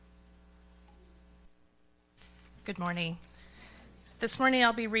Good morning. This morning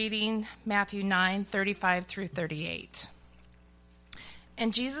I'll be reading Matthew 9:35 through 38.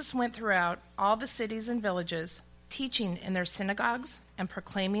 And Jesus went throughout all the cities and villages, teaching in their synagogues and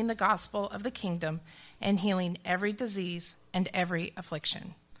proclaiming the gospel of the kingdom and healing every disease and every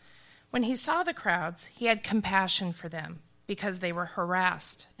affliction. When he saw the crowds, he had compassion for them because they were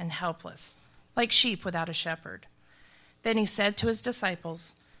harassed and helpless, like sheep without a shepherd. Then he said to his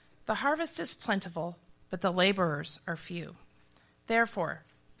disciples, "The harvest is plentiful, but the laborers are few. Therefore,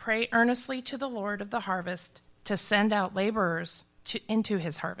 pray earnestly to the Lord of the harvest to send out laborers into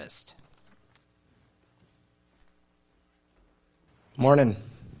his harvest." Morning.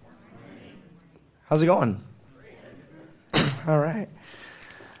 How's it going? All right.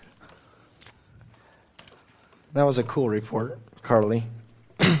 That was a cool report, Carly.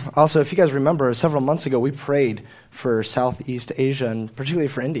 Also, if you guys remember, several months ago, we prayed for Southeast Asia and particularly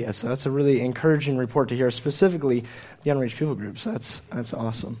for India. So that's a really encouraging report to hear, specifically the unreached people groups. That's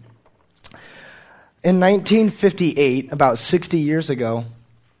awesome. In 1958, about 60 years ago,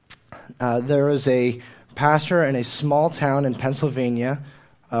 there was a pastor in a small town in Pennsylvania,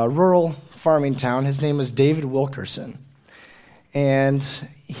 a rural farming town. His name was David Wilkerson. And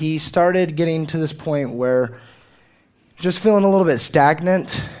he started getting to this point where just feeling a little bit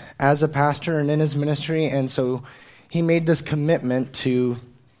stagnant as a pastor and in his ministry, and so he made this commitment to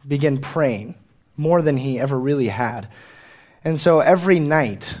begin praying more than he ever really had. And so every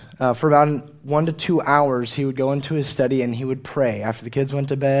night, for about 1 to 2 hours, he would go into his study and he would pray after the kids went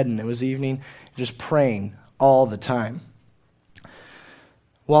to bed and it was evening, just praying all the time.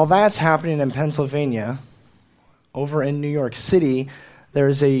 While that's happening in Pennsylvania, over in New York City,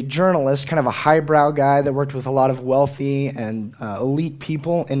 there's a journalist, kind of a highbrow guy that worked with a lot of wealthy and elite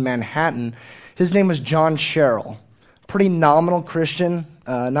people in Manhattan. His name was John Sherrill. Pretty nominal Christian,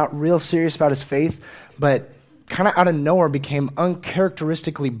 not real serious about his faith, but kind of out of nowhere became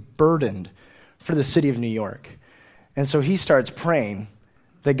uncharacteristically burdened for the city of New York. And so he starts praying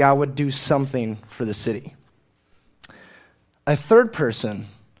that God would do something for the city. A third person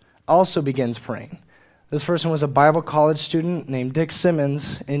also begins praying. This person was a Bible college student named Dick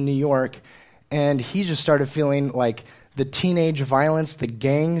Simmons in New York, and he just started feeling like the teenage violence, the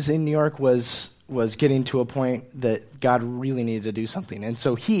gangs in New York was getting to a point that God really needed to do something. And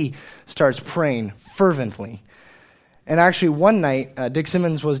so he starts praying fervently. And actually one night, Dick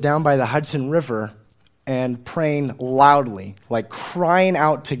Simmons was down by the Hudson River and praying loudly, like crying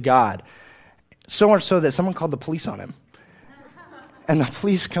out to God, so much so that someone called the police on him. And the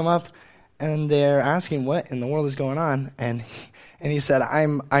police come up, and they're asking what in the world is going on. And he said,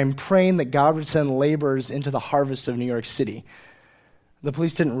 I'm praying that God would send laborers into the harvest of New York City. The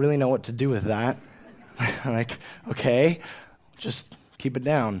police didn't really know what to do with that. Like, okay, just keep it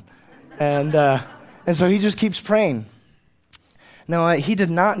down. And so he just keeps praying. Now, he did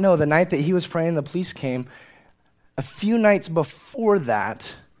not know the night that he was praying, the police came. A few nights before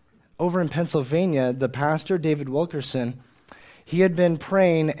that, over in Pennsylvania, the pastor, David Wilkerson, he had been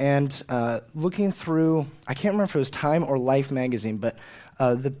praying and looking through, I can't remember if it was Time or Life magazine, but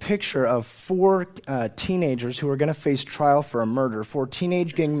the picture of 4 teenagers who were going to face trial for a murder, 4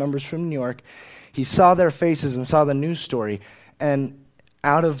 teenage gang members from New York. He saw their faces and saw the news story, and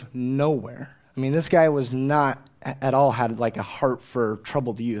out of nowhere, I mean, this guy was not at all had like a heart for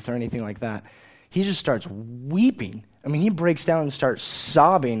troubled youth or anything like that. He just starts weeping. I mean, he breaks down and starts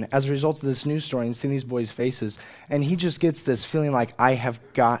sobbing as a result of this news story and seeing these boys' faces. And he just gets this feeling like, I have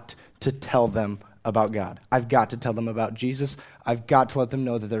got to tell them about God. I've got to tell them about Jesus. I've got to let them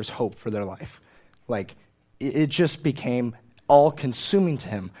know that there's hope for their life. Like, it just became all-consuming to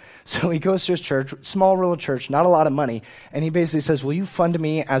him. So he goes to his church, small rural church, not a lot of money, and he basically says, will you fund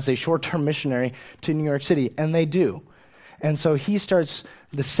me as a short-term missionary to New York City? And they do. And so he starts,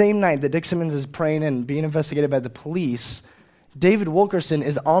 the same night that Dick Simmons is praying and being investigated by the police, David Wilkerson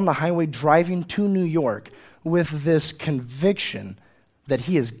is on the highway driving to New York with this conviction that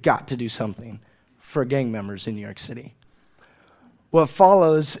he has got to do something for gang members in New York City. What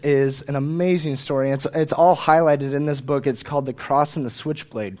follows is an amazing story. It's all highlighted in this book. It's called The Cross and the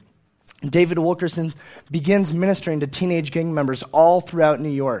Switchblade. David Wilkerson begins ministering to teenage gang members all throughout New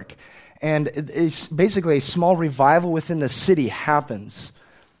York. And it's basically a small revival within the city happens.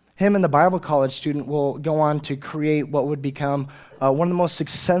 Him and the Bible college student will go on to create what would become one of the most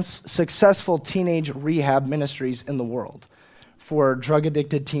successful teenage rehab ministries in the world for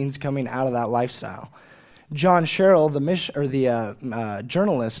drug-addicted teens coming out of that lifestyle. John Sherrill, the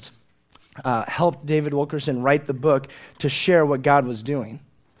journalist, helped David Wilkerson write the book to share what God was doing.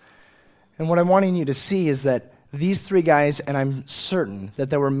 And what I'm wanting you to see is that these three guys, and I'm certain that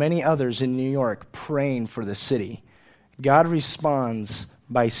there were many others in New York praying for the city, God responds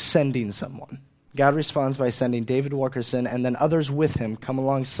by sending someone. God responds by sending David Wilkerson, and then others with him come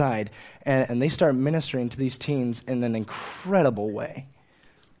alongside, and they start ministering to these teens in an incredible way.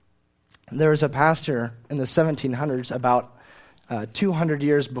 There was a pastor in the 1700s, about 200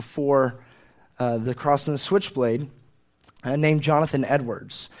 years before the cross and the switchblade, named Jonathan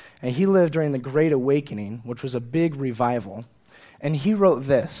Edwards. And he lived during the Great Awakening, which was a big revival. And he wrote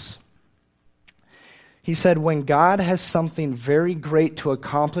this. He said, "When God has something very great to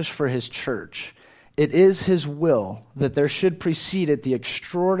accomplish for his church, it is his will that there should precede it the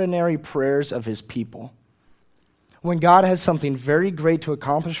extraordinary prayers of his people." When God has something very great to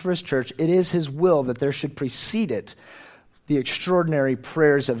accomplish for his church, it is his will that there should precede it the extraordinary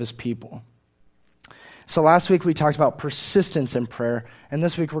prayers of his people. So last week we talked about persistence in prayer, and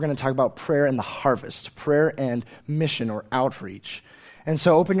this week we're going to talk about prayer in the harvest, prayer and mission or outreach. And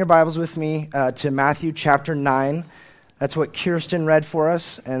so open your Bibles with me to Matthew chapter 9. That's what Kirsten read for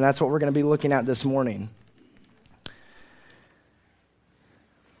us, and that's what we're going to be looking at this morning.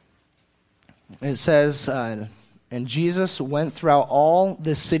 It says, "And Jesus went throughout all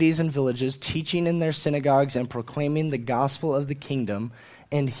the cities and villages, teaching in their synagogues and proclaiming the gospel of the kingdom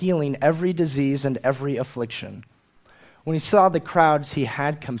and healing every disease and every affliction. When he saw the crowds, he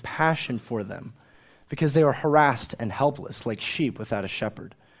had compassion for them, because they were harassed and helpless, like sheep without a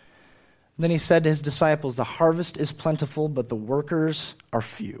shepherd. Then he said to his disciples, 'The harvest is plentiful, but the workers are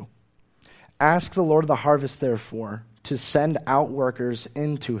few. Ask the Lord of the harvest, therefore, to send out workers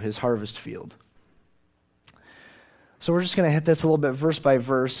into his harvest field.'" So we're just going to hit this a little bit verse by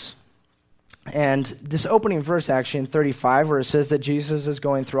verse. And this opening verse, actually, in 35, where it says that Jesus is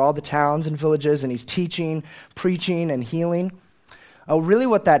going through all the towns and villages, and he's teaching, preaching, and healing. Really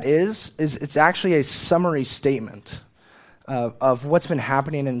what that is it's actually a summary statement of what's been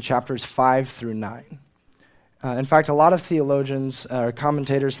happening in chapters 5 through 9. In fact, a lot of theologians or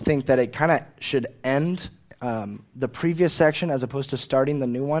commentators think that it kind of should end the previous section as opposed to starting the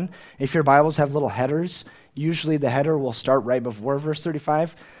new one. If your Bibles have little headers, usually the header will start right before verse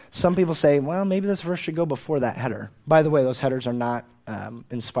 35. Some people say, well, maybe this verse should go before that header. By the way, those headers are not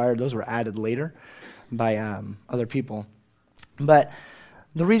inspired. Those were added later by other people. But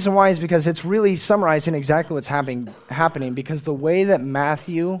the reason why is because it's really summarizing exactly what's happening, because the way that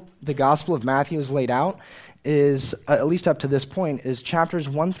Matthew, the Gospel of Matthew, is laid out is, at least up to this point, is chapters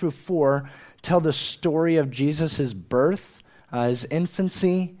 1 through 4 tell the story of Jesus' birth, his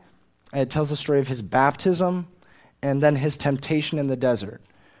infancy. It tells the story of his baptism, and then his temptation in the desert.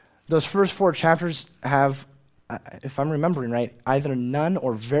 Those first 4 chapters have, if I'm remembering right, either none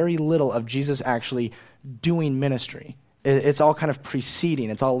or very little of Jesus actually doing ministry. It's all kind of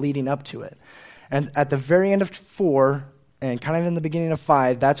preceding. It's all leading up to it. And at the very end of 4, and kind of in the beginning of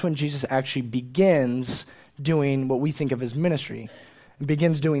 5, that's when Jesus actually begins doing what we think of as ministry. He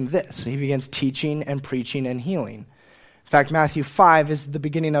begins doing this. He begins teaching and preaching and healing. In fact, Matthew 5 is the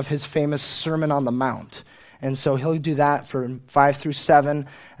beginning of his famous Sermon on the Mount. And so he'll do that for 5 through 7,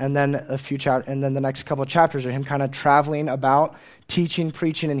 and then and then the next couple of chapters are him kind of traveling about, teaching,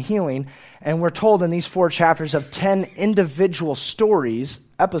 preaching, and healing. And we're told in these 4 chapters of 10 individual stories,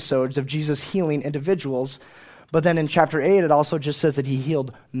 episodes of Jesus healing individuals. But then in chapter 8, it also just says that he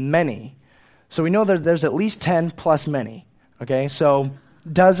healed many. So we know that there's at least 10 plus many. Okay, so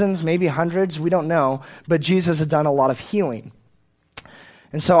dozens, maybe hundreds, we don't know. But Jesus has done a lot of healing.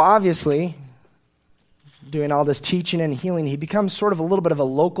 And so obviously, doing all this teaching and healing, he becomes sort of a little bit of a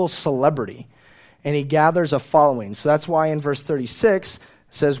local celebrity, and he gathers a following. So that's why in verse 36 it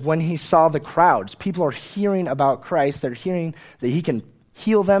says, when he saw the crowds, people are hearing about Christ. They're hearing that he can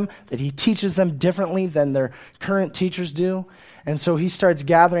heal them, that he teaches them differently than their current teachers do. And so he starts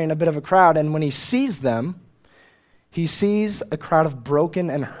gathering a bit of a crowd, and when he sees them, he sees a crowd of broken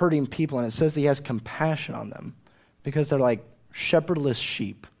and hurting people, and it says that he has compassion on them because they're like shepherdless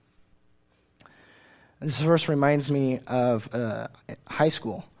sheep. This verse reminds me of high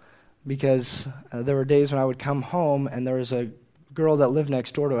school, because there were days when I would come home and there was a girl that lived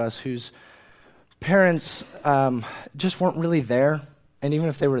next door to us whose parents just weren't really there, and even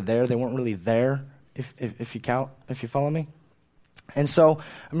if they were there, they weren't really there, if you follow me. And so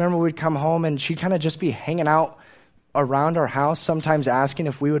I remember we'd come home and she'd kind of just be hanging out around our house, sometimes asking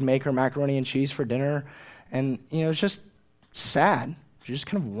if we would make her macaroni and cheese for dinner, and it was just sad. She's just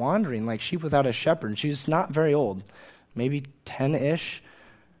kind of wandering like sheep without a shepherd. She's not very old, maybe 10-ish,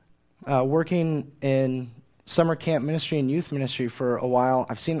 working in summer camp ministry and youth ministry for a while.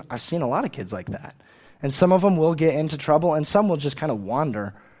 I've seen a lot of kids like that. And some of them will get into trouble, and some will just kind of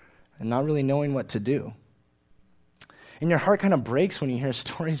wander and not really knowing what to do. And your heart kind of breaks when you hear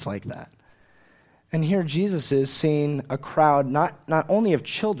stories like that. And here Jesus is seeing a crowd not only of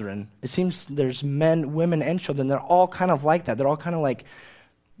children. It seems there's men, women, and children. They're all kind of like that. They're all kind of like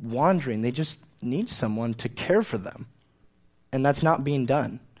wandering. They just need someone to care for them. And that's not being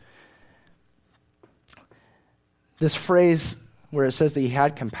done. This phrase where it says that he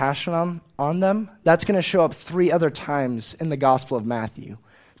had compassion on them, that's going to show up 3 other times in the Gospel of Matthew.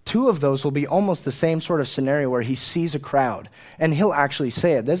 2 of those will be almost the same sort of scenario where he sees a crowd, and he'll actually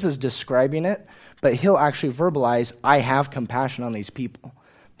say it. This is describing it, but he'll actually verbalize, I have compassion on these people.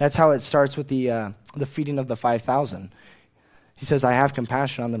 That's how it starts with the feeding of the 5,000. He says, I have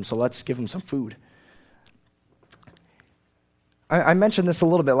compassion on them, so let's give them some food. I mentioned this a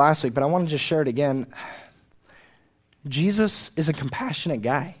little bit last week, but I want to just share it again. Jesus is a compassionate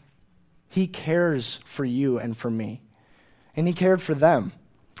guy. He cares for you and for me. And he cared for them.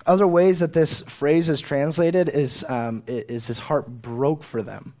 Other ways that this phrase is translated is his heart broke for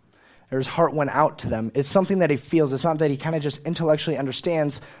them. Or his heart went out to them. It's something that he feels. It's not that he kind of just intellectually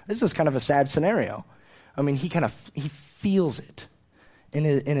understands. This is kind of a sad scenario. I mean, he feels it in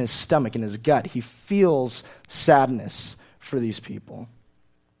his stomach, in his gut. He feels sadness for these people.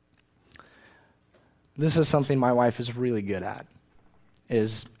 This is something my wife is really good at,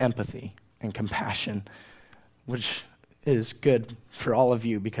 is empathy and compassion, which is good for all of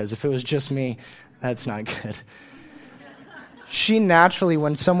you, because if it was just me, that's not good. She naturally,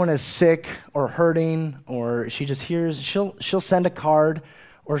 when someone is sick or hurting, or she just hears, she'll send a card,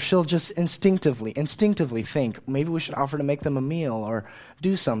 or she'll just instinctively think, maybe we should offer to make them a meal or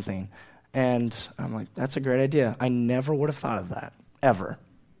do something. And I'm like, that's a great idea. I never would have thought of that, ever.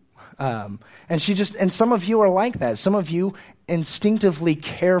 And some of you are like that. Some of you instinctively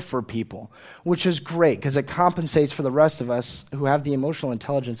care for people, which is great because it compensates for the rest of us who have the emotional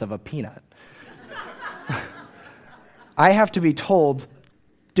intelligence of a peanut. I have to be told,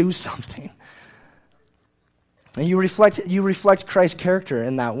 do something. And you reflect Christ's character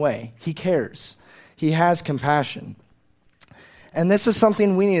in that way. He cares. He has compassion. And this is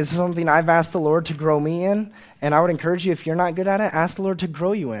something we need. This is something I've asked the Lord to grow me in. And I would encourage you, if you're not good at it, ask the Lord to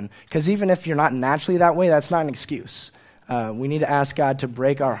grow you in. Because even if you're not naturally that way, that's not an excuse. We need to ask God to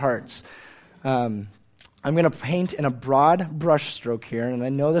break our hearts. I'm going to paint in a broad brush stroke here. And I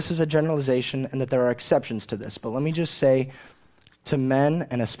know this is a generalization and that there are exceptions to this. But let me just say to men,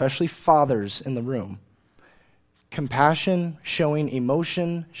 and especially fathers in the room, compassion, showing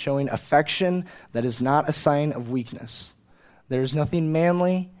emotion, showing affection, that is not a sign of weakness. There's nothing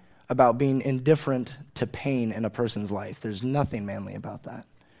manly about being indifferent to pain in a person's life. There's nothing manly about that.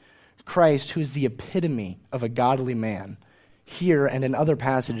 Christ, who is the epitome of a godly man, here and in other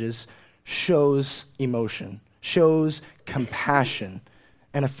passages, shows emotion, shows compassion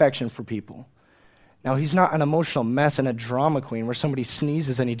and affection for people. Now, he's not an emotional mess and a drama queen where somebody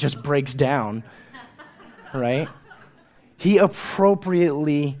sneezes and he just breaks down, right? He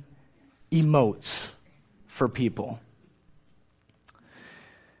appropriately emotes for people.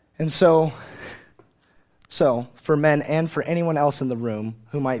 And so for men and for anyone else in the room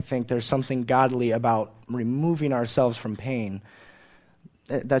who might think there's something godly about removing ourselves from pain,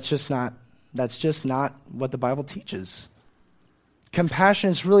 that's just not what the Bible teaches. Compassion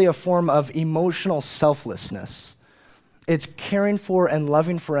is really a form of emotional selflessness. It's caring for and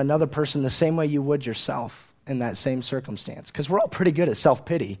loving for another person the same way you would yourself in that same circumstance. Because we're all pretty good at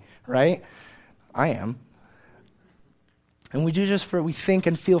self-pity, right? I am. And we think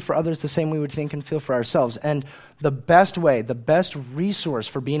and feel for others the same way we would think and feel for ourselves. And the best way, the best resource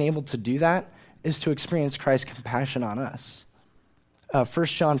for being able to do that is to experience Christ's compassion on us. 1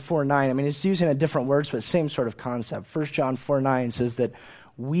 John 4:9, I mean, it's using a different words, but same sort of concept. 1 John 4:9 says that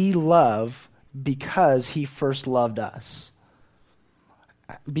we love because he first loved us.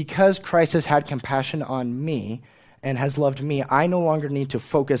 Because Christ has had compassion on me and has loved me, I no longer need to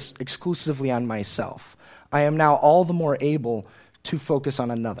focus exclusively on myself. I am now all the more able to focus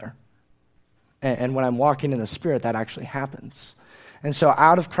on another. And when I'm walking in the Spirit, that actually happens. And so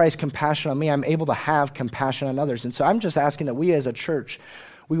out of Christ's compassion on me, I'm able to have compassion on others. And so I'm just asking that we as a church,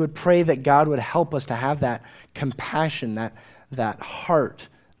 we would pray that God would help us to have that compassion, that heart,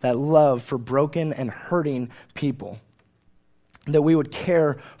 that love for broken and hurting people, that we would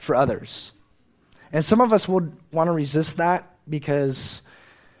care for others. And some of us would want to resist that because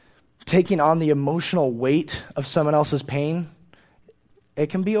taking on the emotional weight of someone else's pain,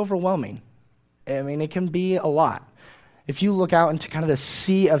 it can be overwhelming. I mean, it can be a lot. If you look out into kind of the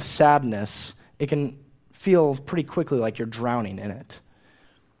sea of sadness, it can feel pretty quickly like you're drowning in it.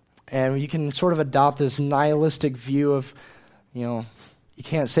 And you can sort of adopt this nihilistic view of, you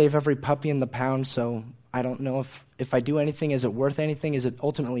can't save every puppy in the pound, so I don't know if I do anything, is it worth anything? Is it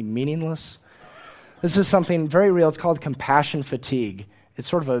ultimately meaningless? This is something very real. It's called compassion fatigue. It's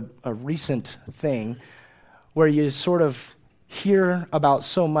sort of a recent thing where you sort of hear about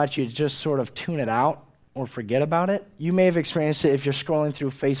so much, you just sort of tune it out or forget about it. You may have experienced it if you're scrolling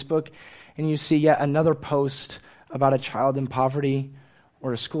through Facebook and you see yet another post about a child in poverty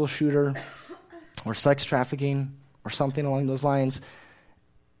or a school shooter or sex trafficking or something along those lines,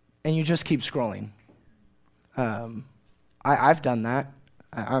 and you just keep scrolling. I've done that.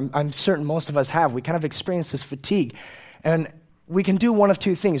 I'm certain most of us have. We kind of experience this fatigue. And we can do one of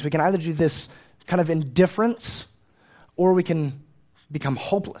two things. We can either do this kind of indifference, or we can become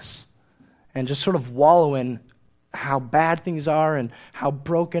hopeless and just sort of wallow in how bad things are and how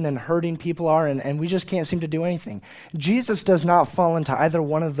broken and hurting people are, and we just can't seem to do anything. Jesus does not fall into either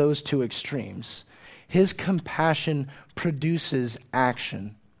one of those two extremes. His compassion produces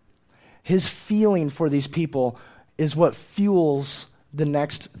action. His feeling for these people is what fuels the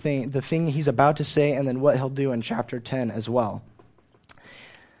next thing, the thing he's about to say, and then what he'll do in chapter 10 as well.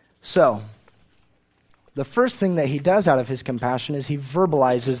 So, the first thing that he does out of his compassion is he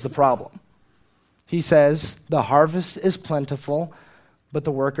verbalizes the problem. He says, the harvest is plentiful, but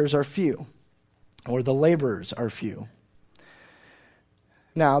the workers are few, or the laborers are few.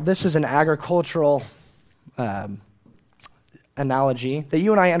 Now, this is an agricultural analogy that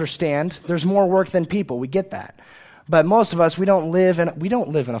you and I understand. There's more work than people. We get that. But most of us, we don't live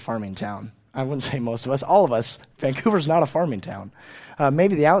in a farming town. I wouldn't say most of us. All of us. Vancouver's not a farming town.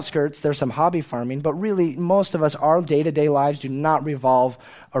 Maybe the outskirts, there's some hobby farming, but really most of us, our day-to-day lives do not revolve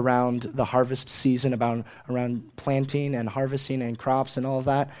around the harvest season, around planting and harvesting and crops and all of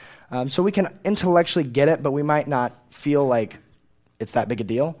that. So we can intellectually get it, but we might not feel like it's that big a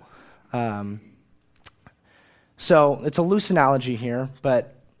deal. So it's a loose analogy here,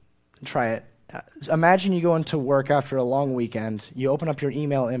 but try it. Imagine you go into work after a long weekend, you open up your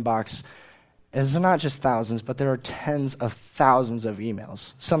email inbox, and it's not just thousands, but there are tens of thousands of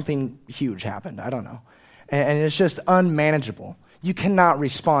emails. Something huge happened, I don't know. And it's just unmanageable. You cannot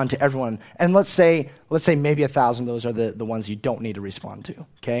respond to everyone. And let's say maybe 1,000 of those are the ones you don't need to respond to,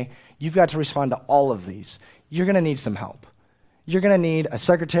 okay? You've got to respond to all of these. You're going to need some help. You're going to need a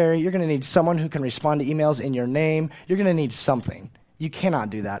secretary. You're going to need someone who can respond to emails in your name. You're going to need something. You cannot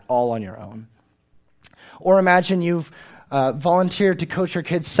do that all on your own. Or imagine you've volunteered to coach your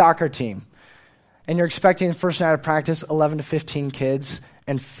kid's soccer team, and you're expecting the first night of practice 11 to 15 kids,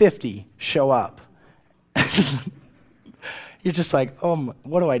 and 50 show up. You're just like, oh,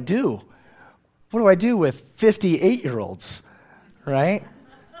 what do I do? What do I do with 58-year-olds, right?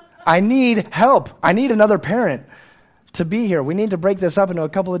 I need help. I need another parent to be here. We need to break this up into a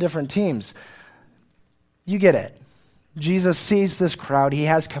couple of different teams. You get it. Jesus sees this crowd. He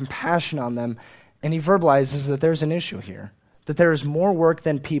has compassion on them, and he verbalizes that there's an issue here, that there is more work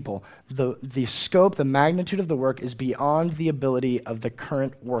than people. The scope, the magnitude of the work is beyond the ability of the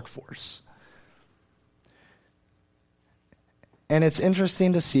current workforce. And it's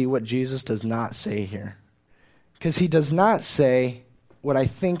interesting to see what Jesus does not say here, because he does not say what I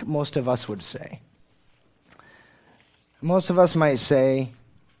think most of us would say. Most of us might say,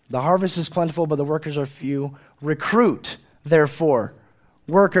 the harvest is plentiful, but the workers are few. Recruit, therefore,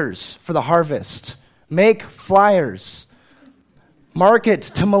 workers for the harvest. Make flyers. Market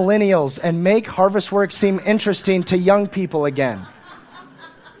to millennials and make harvest work seem interesting to young people again.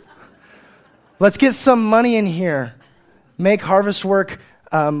 Let's get some money in here. Make harvest work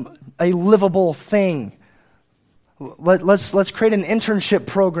a livable thing. Let's create an internship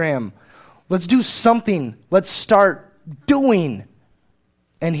program. Let's do something. Let's start doing.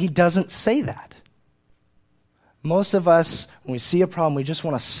 And he doesn't say that. Most of us, when we see a problem, we just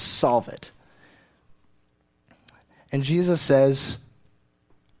want to solve it. And Jesus says,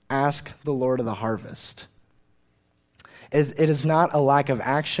 ask the Lord of the harvest. It is not a lack of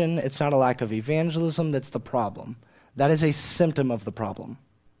action. It's not a lack of evangelism that's the problem. That is a symptom of the problem.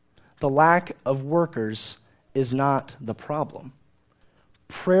 The lack of workers is not the problem.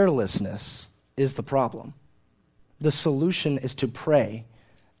 Prayerlessness is the problem. The solution is to pray,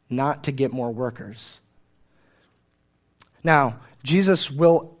 not to get more workers. Now, Jesus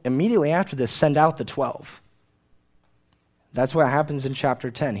will immediately after this send out the 12. That's what happens in chapter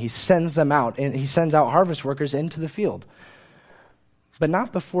 10. He sends them out, and he sends out harvest workers into the field. But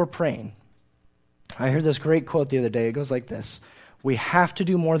not before praying. I heard this great quote the other day. It goes like this: we have to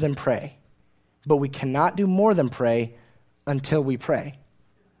do more than pray, but we cannot do more than pray until we pray.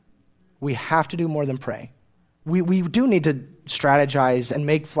 We have to do more than pray. We do need to strategize and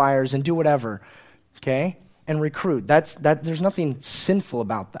make flyers and do whatever, okay? And recruit. There's nothing sinful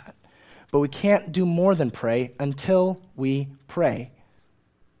about that. but we can't do more than pray until we pray.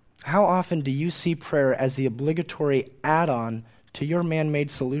 How often do you see prayer as the obligatory add-on to your man-made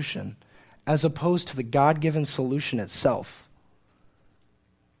solution, as opposed to the God-given solution itself?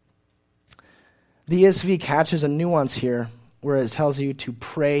 The ESV catches a nuance here where it tells you to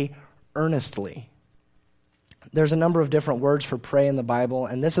pray earnestly. There's a number of different words for pray in the Bible,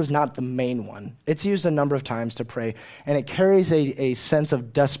 and this is not the main one. It's used a number of times to pray, and it carries a sense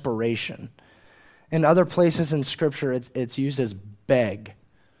of desperation. In other places in Scripture, it's used as beg.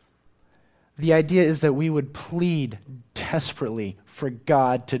 The idea is that we would plead desperately for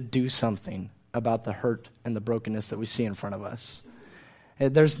God to do something about the hurt and the brokenness that we see in front of us.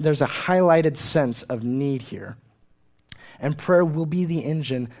 There's a highlighted sense of need here. And prayer will be the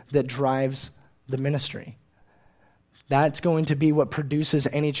engine that drives the ministry. That's going to be what produces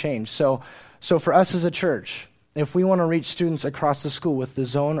any change. So for us as a church, if we want to reach students across the school with the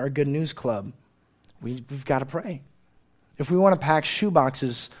Zone or Good News Club, we've got to pray. If we want to pack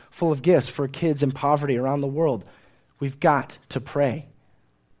shoeboxes full of gifts for kids in poverty around the world, we've got to pray.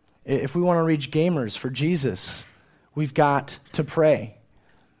 If we want to reach gamers for Jesus, we've got to pray.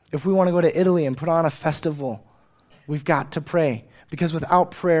 If we want to go to Italy and put on a festival, we've got to pray. Because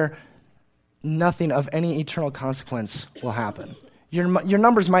without prayer, nothing of any eternal consequence will happen. Your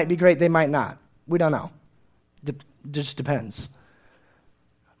numbers might be great, they might not. We don't know. It just depends.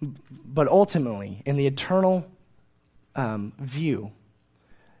 But ultimately, in the eternal view,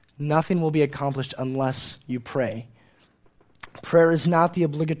 nothing will be accomplished unless you pray. Prayer is not the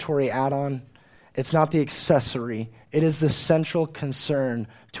obligatory add-on. It's not the accessory. It is the central concern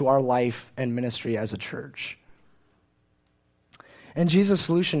to our life and ministry as a church. And Jesus'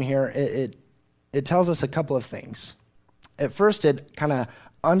 solution here, it tells us a couple of things. At first, it kind of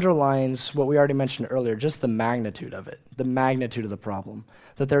underlines what we already mentioned earlier, just the magnitude of it, the magnitude of the problem,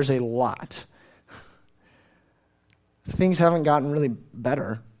 that there's a lot. Things haven't gotten really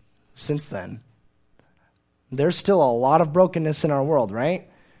better since then. There's still a lot of brokenness in our world, right?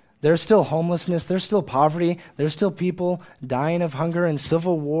 There's still homelessness, there's still poverty, there's still people dying of hunger and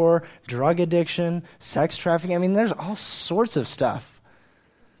civil war, drug addiction, sex trafficking. I mean, there's all sorts of stuff.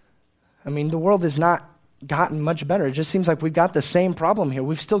 I mean, the world has not gotten much better. It just seems like we've got the same problem here.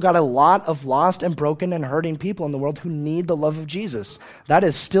 We've still got a lot of lost and broken and hurting people in the world who need the love of Jesus. That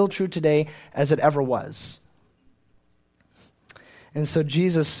is still true today as it ever was. And so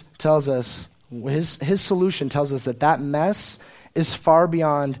Jesus tells us, his solution tells us that mess is far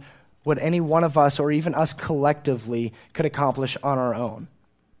beyond what any one of us or even us collectively could accomplish on our own.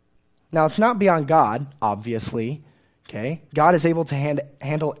 Now, it's not beyond God, obviously. Okay? God is able to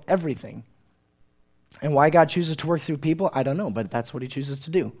handle everything. And why God chooses to work through people, I don't know, but that's what he chooses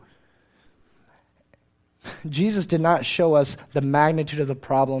to do. Jesus did not show us the magnitude of the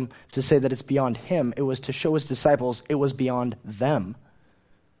problem to say that it's beyond him. It was to show his disciples it was beyond them.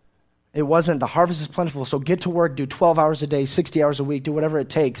 It wasn't the harvest is plentiful, so get to work, do 12 hours a day, 60 hours a week, do whatever it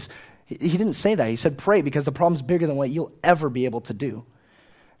takes. He didn't say that. He said pray because the problem's bigger than what you'll ever be able to do.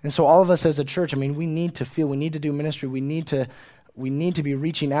 And so all of us as a church, I mean, we need to do ministry. We need to be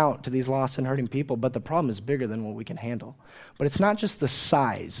reaching out to these lost and hurting people, but the problem is bigger than what we can handle. But it's not just the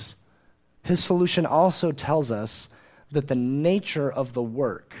size. His solution also tells us that the nature of the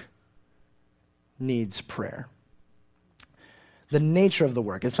work needs prayer. The nature of the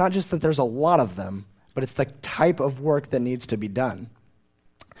work. It's not just that there's a lot of them, but it's the type of work that needs to be done.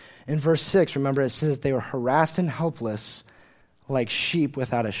 In verse 6, remember, it says that they were harassed and helpless like sheep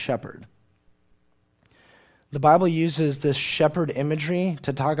without a shepherd. The Bible uses this shepherd imagery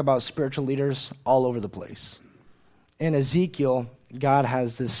to talk about spiritual leaders all over the place. In Ezekiel, God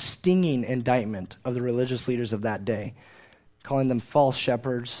has this stinging indictment of the religious leaders of that day, calling them false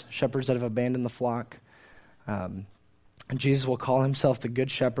shepherds, shepherds that have abandoned the flock. And Jesus will call himself the good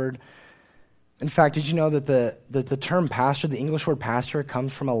shepherd. In fact, did you know that the term pastor, the English word pastor,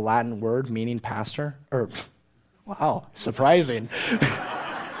 comes from a Latin word meaning pastor? Wow, surprising.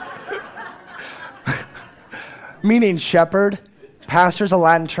 Meaning shepherd. Pastor's a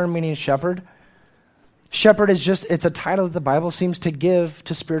Latin term meaning shepherd. Shepherd is it's a title that the Bible seems to give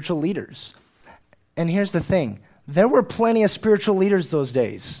to spiritual leaders. And here's the thing. There were plenty of spiritual leaders those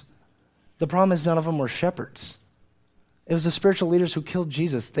days. The problem is none of them were shepherds. It was the spiritual leaders who killed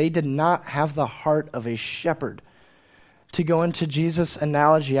Jesus. They did not have the heart of a shepherd. To go into Jesus'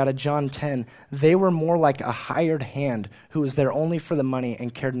 analogy out of John 10, they were more like a hired hand who was there only for the money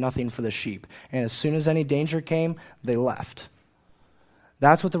and cared nothing for the sheep. And as soon as any danger came, they left.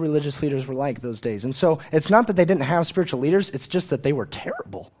 That's what the religious leaders were like those days. And so it's not that they didn't have spiritual leaders, it's just that they were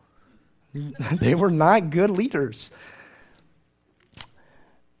terrible. They were not good leaders.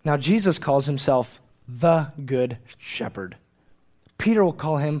 Now, Jesus calls himself the Good Shepherd. Peter will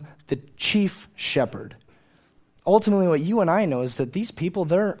call him the chief shepherd. Ultimately, what you and I know is that these people,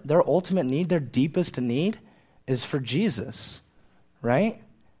 their ultimate need, their deepest need, is for Jesus, right?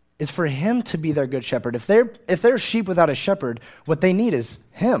 Is for him to be their good shepherd. If they're sheep without a shepherd, what they need is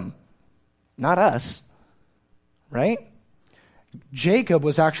him, not us, right? Jacob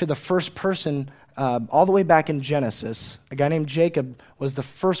was actually the first person, all the way back in Genesis. A guy named Jacob was the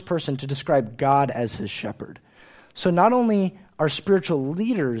first person to describe God as his shepherd. So not only are spiritual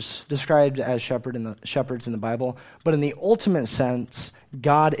leaders described as shepherds in the Bible, but in the ultimate sense,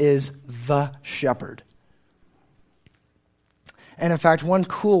 God is the shepherd. And in fact, one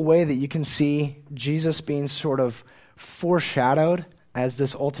cool way that you can see Jesus being sort of foreshadowed as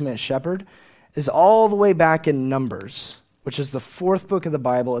this ultimate shepherd is all the way back in Numbers, which is the fourth book of the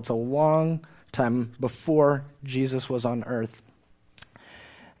Bible. It's a long time before Jesus was on earth.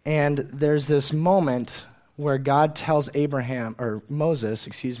 And there's this moment where God tells Moses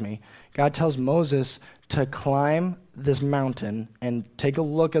to climb this mountain and take a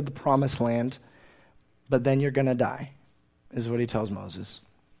look at the promised land, but then you're going to die, is what he tells Moses.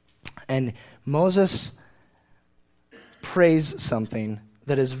 And Moses prays something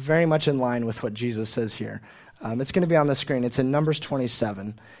that is very much in line with what Jesus says here. It's going to be on the screen. It's in Numbers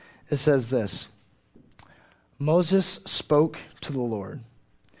 27. It says this: Moses spoke to the Lord.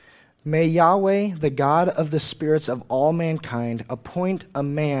 May Yahweh, the God of the spirits of all mankind, appoint a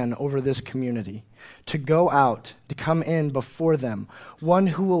man over this community to go out, to come in before them, one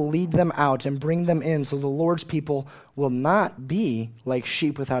who will lead them out and bring them in so the Lord's people will not be like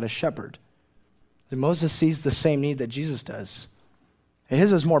sheep without a shepherd. And Moses sees the same need that Jesus does.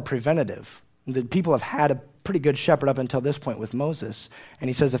 His is more preventative. The people have had a pretty good shepherd up until this point with Moses. And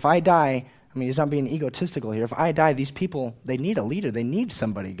he says, if I die, he's not being egotistical here. If I die, these people, they need a leader. They need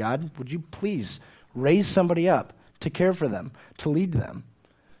somebody. God, would you please raise somebody up to care for them, to lead them?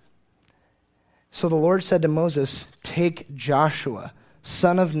 So the Lord said to Moses, take Joshua,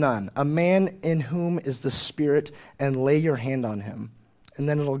 son of Nun, a man in whom is the Spirit, and lay your hand on him. And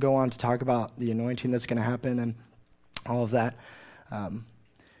then it'll go on to talk about the anointing that's going to happen and all of that.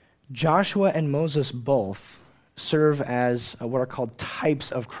 Joshua and Moses both serve as what are called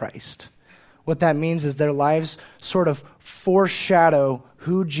types of Christ. What that means is their lives sort of foreshadow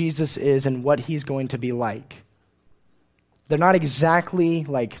who Jesus is and what he's going to be like. They're not exactly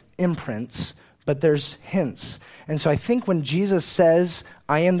like imprints, but there's hints. And so I think when Jesus says,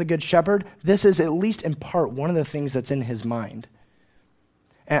 I am the good shepherd, this is at least in part one of the things that's in his mind.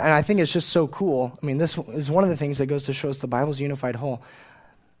 And I think it's just so cool. This is one of the things that goes to show us the Bible's a unified whole.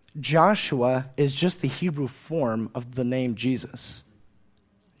 Joshua is just the Hebrew form of the name Jesus.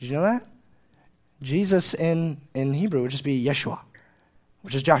 Did you know that? Jesus in Hebrew would just be Yeshua,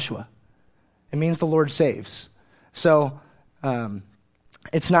 which is Joshua. It means the Lord saves. So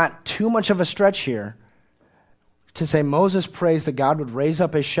it's not too much of a stretch here to say Moses prays that God would raise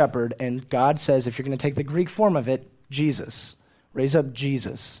up a shepherd, and God says, if you're going to take the Greek form of it, Jesus. Raise up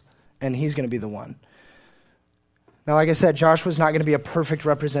Jesus, and he's going to be the one. Now, like I said, Joshua's not going to be a perfect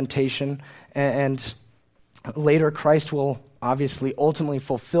representation, and later Christ will obviously ultimately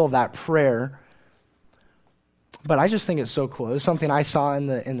fulfill that prayer. But I just think it's so cool. It was something I saw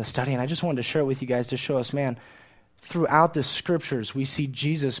in the study, and I just wanted to share it with you guys to show us, man, throughout the scriptures, we see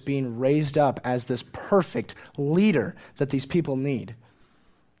Jesus being raised up as this perfect leader that these people need.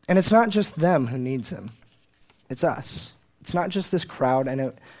 And it's not just them who needs him. It's us. It's not just this crowd, and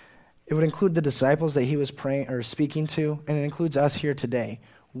it would include the disciples that he was praying or speaking to, and it includes us here today.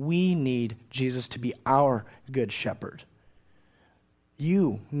 We need Jesus to be our good shepherd.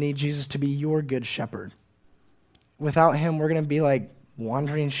 You need Jesus to be your good shepherd. Without him, we're going to be like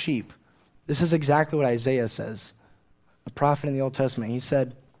wandering sheep. This is exactly what Isaiah says, a prophet in the Old Testament. He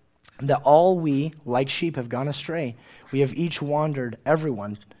said that all we, like sheep, have gone astray. We have each wandered,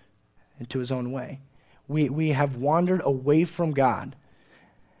 everyone, into his own way. We have wandered away from God.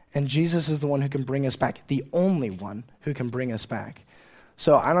 And Jesus is the one who can bring us back, the only one who can bring us back.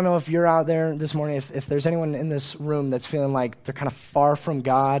 So I don't know if you're out there this morning, if there's anyone in this room that's feeling like they're kind of far from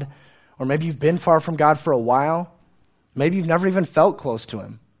God, or maybe you've been far from God for a while. Maybe you've never even felt close to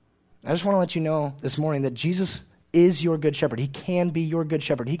him. I just want to let you know this morning that Jesus is your good shepherd. He can be your good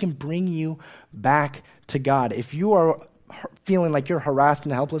shepherd. He can bring you back to God. If you are feeling like you're harassed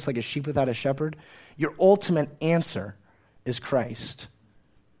and helpless like a sheep without a shepherd, your ultimate answer is Christ.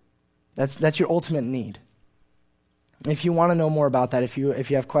 That's your ultimate need. If you want to know more about that, if you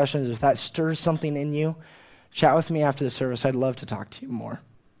have questions, if that stirs something in you, chat with me after the service. I'd love to talk to you more.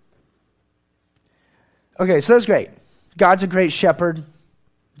 Okay, so that's great. God's a great shepherd.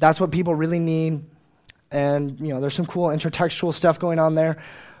 That's what people really need. And, there's some cool intertextual stuff going on there.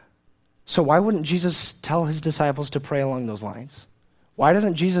 So why wouldn't Jesus tell his disciples to pray along those lines? Why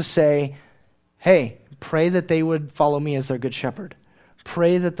doesn't Jesus say, hey, pray that they would follow me as their good shepherd?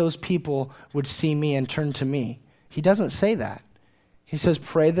 Pray that those people would see me and turn to me. He doesn't say that. He says,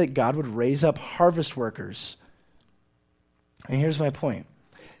 pray that God would raise up harvest workers. And here's my point.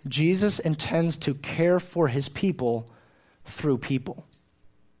 Jesus intends to care for his people through people.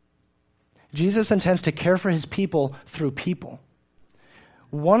 Jesus intends to care for his people through people.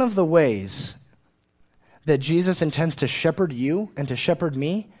 One of the ways that Jesus intends to shepherd you and to shepherd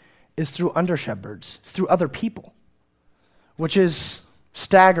me is through under-shepherds. It's through other people, which is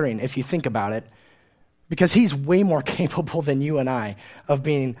staggering if you think about it, because he's way more capable than you and I of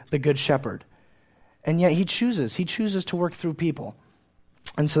being the good shepherd. And yet he chooses to work through people.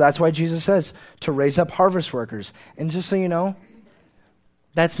 And so that's why Jesus says to raise up harvest workers. And just so you know,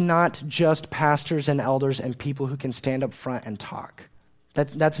 that's not just pastors and elders and people who can stand up front and talk.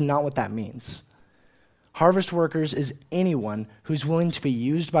 That's not what that means. Harvest workers is anyone who's willing to be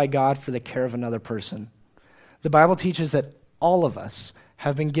used by God for the care of another person. The Bible teaches that all of us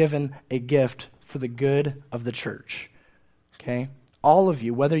have been given a gift for the good of the church. Okay? All of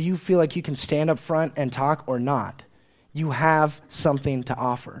you, whether you feel like you can stand up front and talk or not, you have something to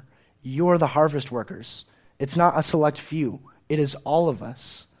offer. You're the harvest workers. It's not a select few. It is all of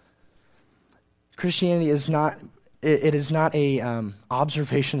us. Christianity is not a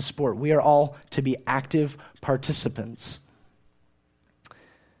observation sport. We are all to be active participants.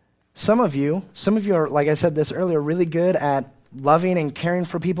 Some of you are, like I said this earlier, really good at loving and caring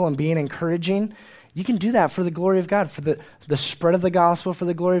for people and being encouraging. You can do that for the glory of God, for the spread of the gospel, for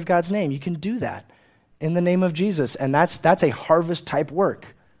the glory of God's name. You can do that in the name of Jesus, and that's a harvest type work.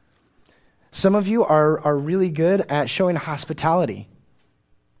 Some of you are really good at showing hospitality,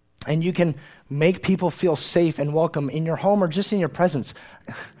 and you can make people feel safe and welcome in your home or just in your presence.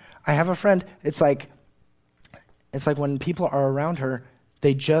 I have a friend, it's like when people are around her,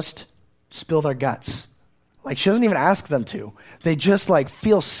 they just spill their guts. Like, she doesn't even ask them to. They just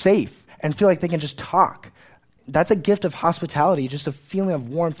feel safe and feel like they can just talk. That's a gift of hospitality, just a feeling of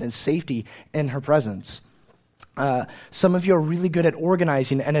warmth and safety in her presence. Some of you are really good at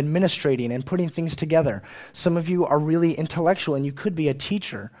organizing and administrating and putting things together. Some of you are really intellectual, and you could be a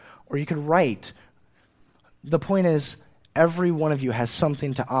teacher or you could write. The point is, every one of you has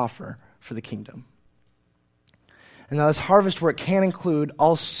something to offer for the kingdom. And now this harvest work can include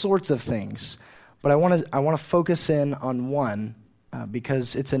all sorts of things, but I want to focus in on one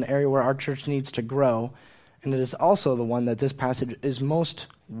because it's an area where our church needs to grow, and it is also the one that this passage is most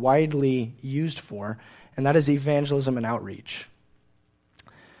widely used for, and that is evangelism and outreach.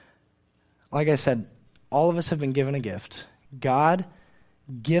 Like I said, all of us have been given a gift. God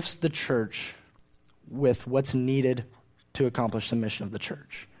gifts the church with what's needed to accomplish the mission of the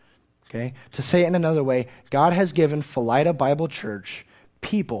church. Okay? To say it in another way, God has given Felida Bible Church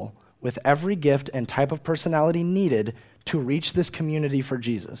people with every gift and type of personality needed to reach this community for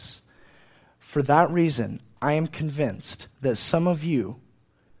Jesus. For that reason, I am convinced that some of you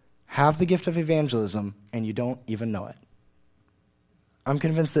have the gift of evangelism and you don't even know it. I'm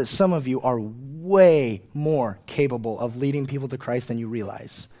convinced that some of you are way more capable of leading people to Christ than you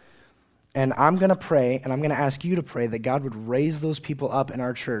realize. And I'm going to pray, and I'm going to ask you to pray that God would raise those people up in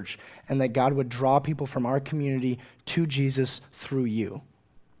our church and that God would draw people from our community to Jesus through you.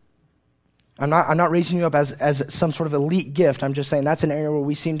 I'm not raising you up as some sort of elite gift. I'm just saying that's an area where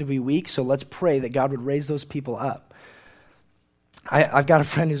we seem to be weak, so let's pray that God would raise those people up. I've got a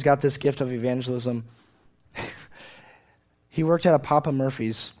friend who's got this gift of evangelism. He worked at a Papa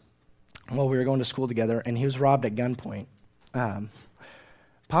Murphy's while we were going to school together, and he was robbed at gunpoint.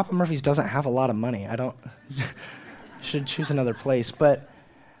 Papa Murphy's doesn't have a lot of money. I should choose another place. But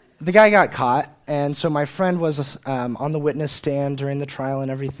the guy got caught, and so my friend was on the witness stand during the trial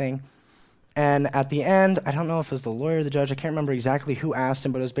and everything. And at the end, I don't know if it was the lawyer or the judge, I can't remember exactly who asked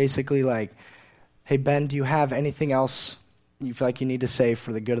him, but it was basically like, hey, Ben, do you have anything else you feel like you need to say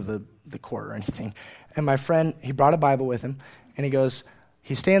for the good of the court or anything? And my friend, he brought a Bible with him, and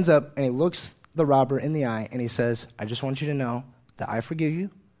he stands up, and he looks the robber in the eye, and he says, I just want you to know that I forgive you,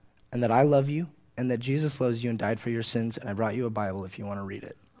 and that I love you, and that Jesus loves you and died for your sins, and I brought you a Bible if you want to read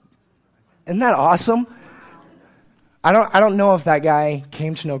it. Isn't that awesome? I don't know if that guy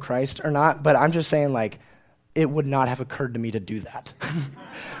came to know Christ or not, but I'm just saying, it would not have occurred to me to do that.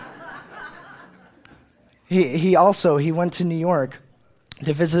 He went to New York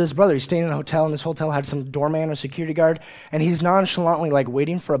to visit his brother. He stayed in a hotel, and this hotel had some doorman or security guard, and he's nonchalantly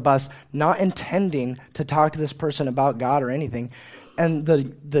waiting for a bus, not intending to talk to this person about God or anything. And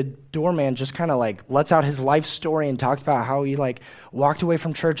the doorman just kind of like lets out his life story and talks about how he like walked away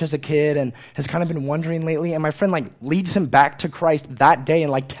from church as a kid and has kind of been wondering lately. And my friend like leads him back to Christ that day in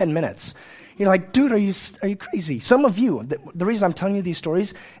like 10 minutes. You're like, dude, are you crazy? Some of you, the reason I'm telling you these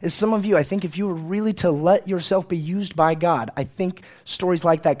stories is some of you, I think if you were really to let yourself be used by God, I think stories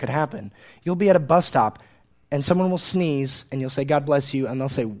like that could happen. You'll be at a bus stop and someone will sneeze and you'll say, God bless you. And they'll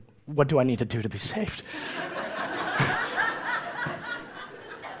say, what do I need to do to be saved?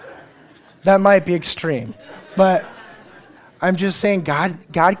 That might be extreme, but I'm just saying, God,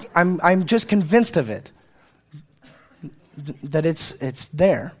 I'm just convinced of it, that it's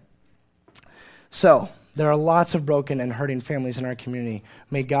there. So, there are lots of broken and hurting families in our community.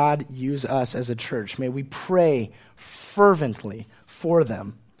 May God use us as a church. May we pray fervently for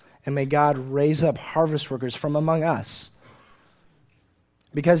them, and may God raise up harvest workers from among us.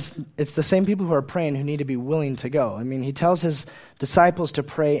 Because it's the same people who are praying who need to be willing to go. I mean, he tells his disciples to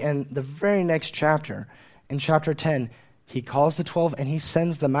pray in the very next chapter. In chapter 10, he calls the 12 and he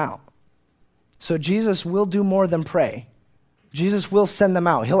sends them out. So Jesus will do more than pray. Jesus will send them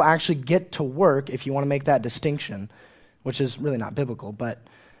out. He'll actually get to work, if you want to make that distinction, which is really not biblical, but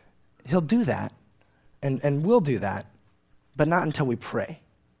he'll do that, and we'll do that, but not until we pray.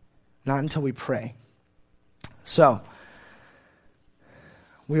 Not until we pray. So,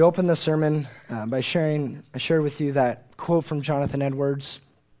 we opened the sermon by I shared with you that quote from Jonathan Edwards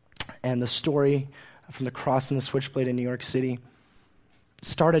and the story from the cross and the switchblade in New York City. It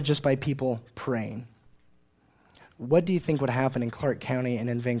started just by people praying. What do you think would happen in Clark County and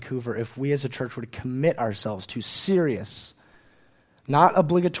in Vancouver if we as a church would commit ourselves to serious, not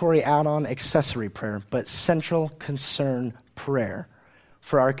obligatory add-on accessory prayer, but central concern prayer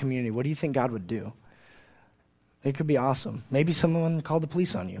for our community? What do you think God would do? It could be awesome. Maybe someone called the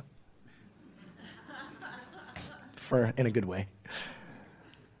police on you. In a good way.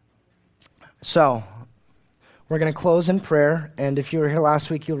 So, we're going to close in prayer, and if you were here last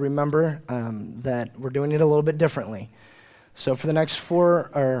week, you'll remember that we're doing it a little bit differently. So for the next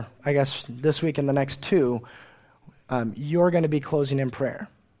 4, or I guess this week and the next 2, you're going to be closing in prayer.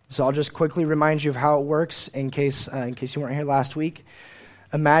 So I'll just quickly remind you of how it works in case you weren't here last week.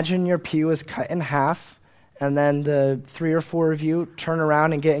 Imagine your pew is cut in half, and then the 3 or 4 of you turn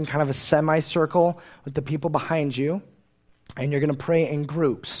around and get in kind of a semicircle with the people behind you, and you're going to pray in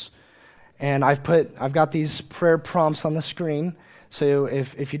groups. And I've got these prayer prompts on the screen, so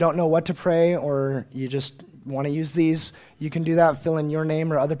if you don't know what to pray or you just want to use these, you can do that, fill in your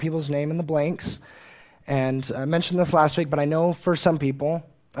name or other people's name in the blanks. And I mentioned this last week, but I know for some people,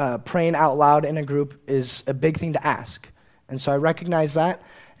 praying out loud in a group is a big thing to ask. And so I recognize that.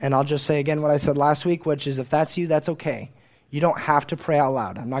 And I'll just say again what I said last week, which is if that's you, that's okay. You don't have to pray out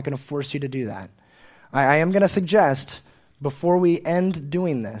loud. I'm not going to force you to do that. I am going to suggest, before we end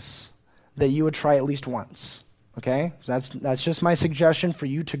doing this, that you would try at least once, okay? So that's just my suggestion for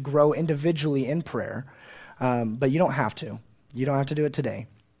you to grow individually in prayer, but you don't have to. You don't have to do it today,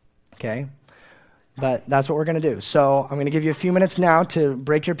 okay? But that's what we're going to do. So I'm going to give you a few minutes now to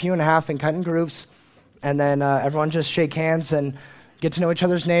break your pew in half and cut in groups, and then everyone just shake hands and get to know each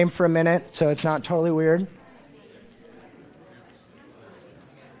other's name for a minute so it's not totally weird.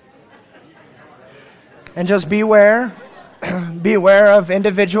 And just beware of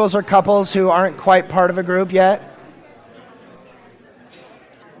individuals or couples who aren't quite part of a group yet.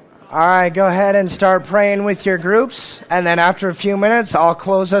 All right, go ahead and start praying with your groups, and then after a few minutes, I'll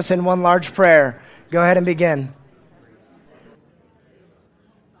close us in one large prayer. Go ahead and begin.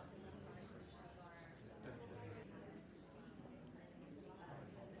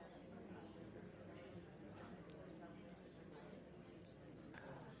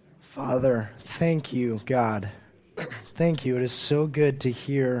 Father, thank you, God. Thank you. It is so good to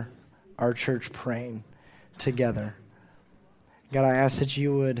hear our church praying together. God, I ask that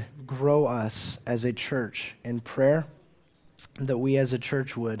you would grow us as a church in prayer, that we as a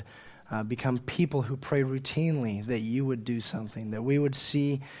church would become people who pray routinely, that you would do something, that we would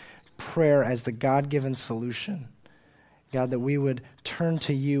see prayer as the God-given solution. God, that we would turn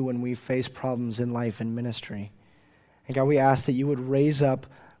to you when we face problems in life and ministry. And God, we ask that you would raise up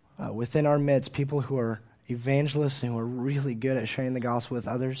within our midst people who are evangelists and who are really good at sharing the gospel with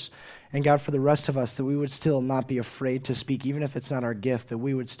others. And God, for the rest of us, that we would still not be afraid to speak, even if it's not our gift, that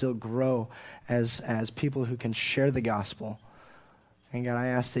we would still grow as people who can share the gospel. And God, I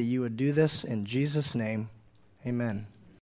ask that you would do this in Jesus' name. Amen.